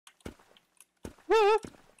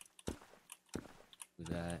Who's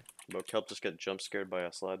that? Bro, Kelp just get jump scared by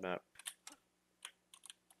a slide map.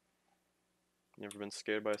 Never been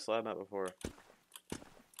scared by a slide map before.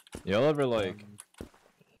 Y'all ever like?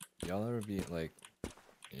 Y'all ever be like?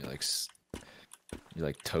 Your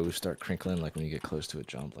like toes start crinkling like when you get close to a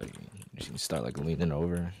jump, like you start like leaning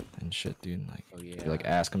over and shit, dude. Like, Oh yeah. your like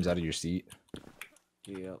ass comes out of your seat.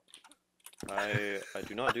 Yep. I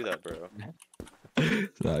do not do that, bro.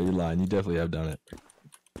 No, you're lying. You definitely have done it.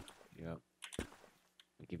 Yep.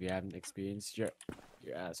 Like if you haven't experienced your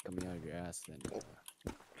ass coming out of your ass, then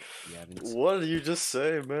you haven't. What did you just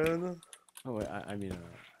say, man? Oh, wait, I mean,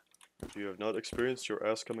 You have not experienced your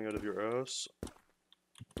ass coming out of your ass.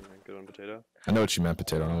 Alright, good on Potato. I know what you meant,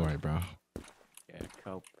 Potato. Don't worry, bro. yeah,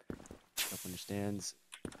 Cope understands.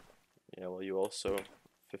 Yeah, well, you also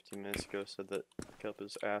 15 minutes ago said that Kelp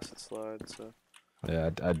is acid slide, so.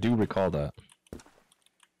 Yeah, I do recall that.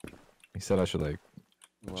 He said I should like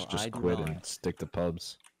Well, just I do quit not. and stick to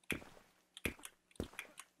pubs.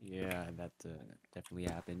 Yeah, that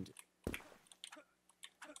definitely happened.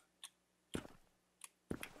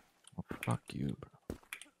 Oh, fuck you, bro.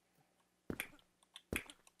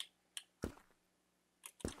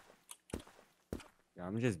 Yeah,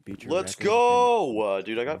 I'm gonna just beat your Let's record and- go!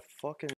 Dude, I got fucking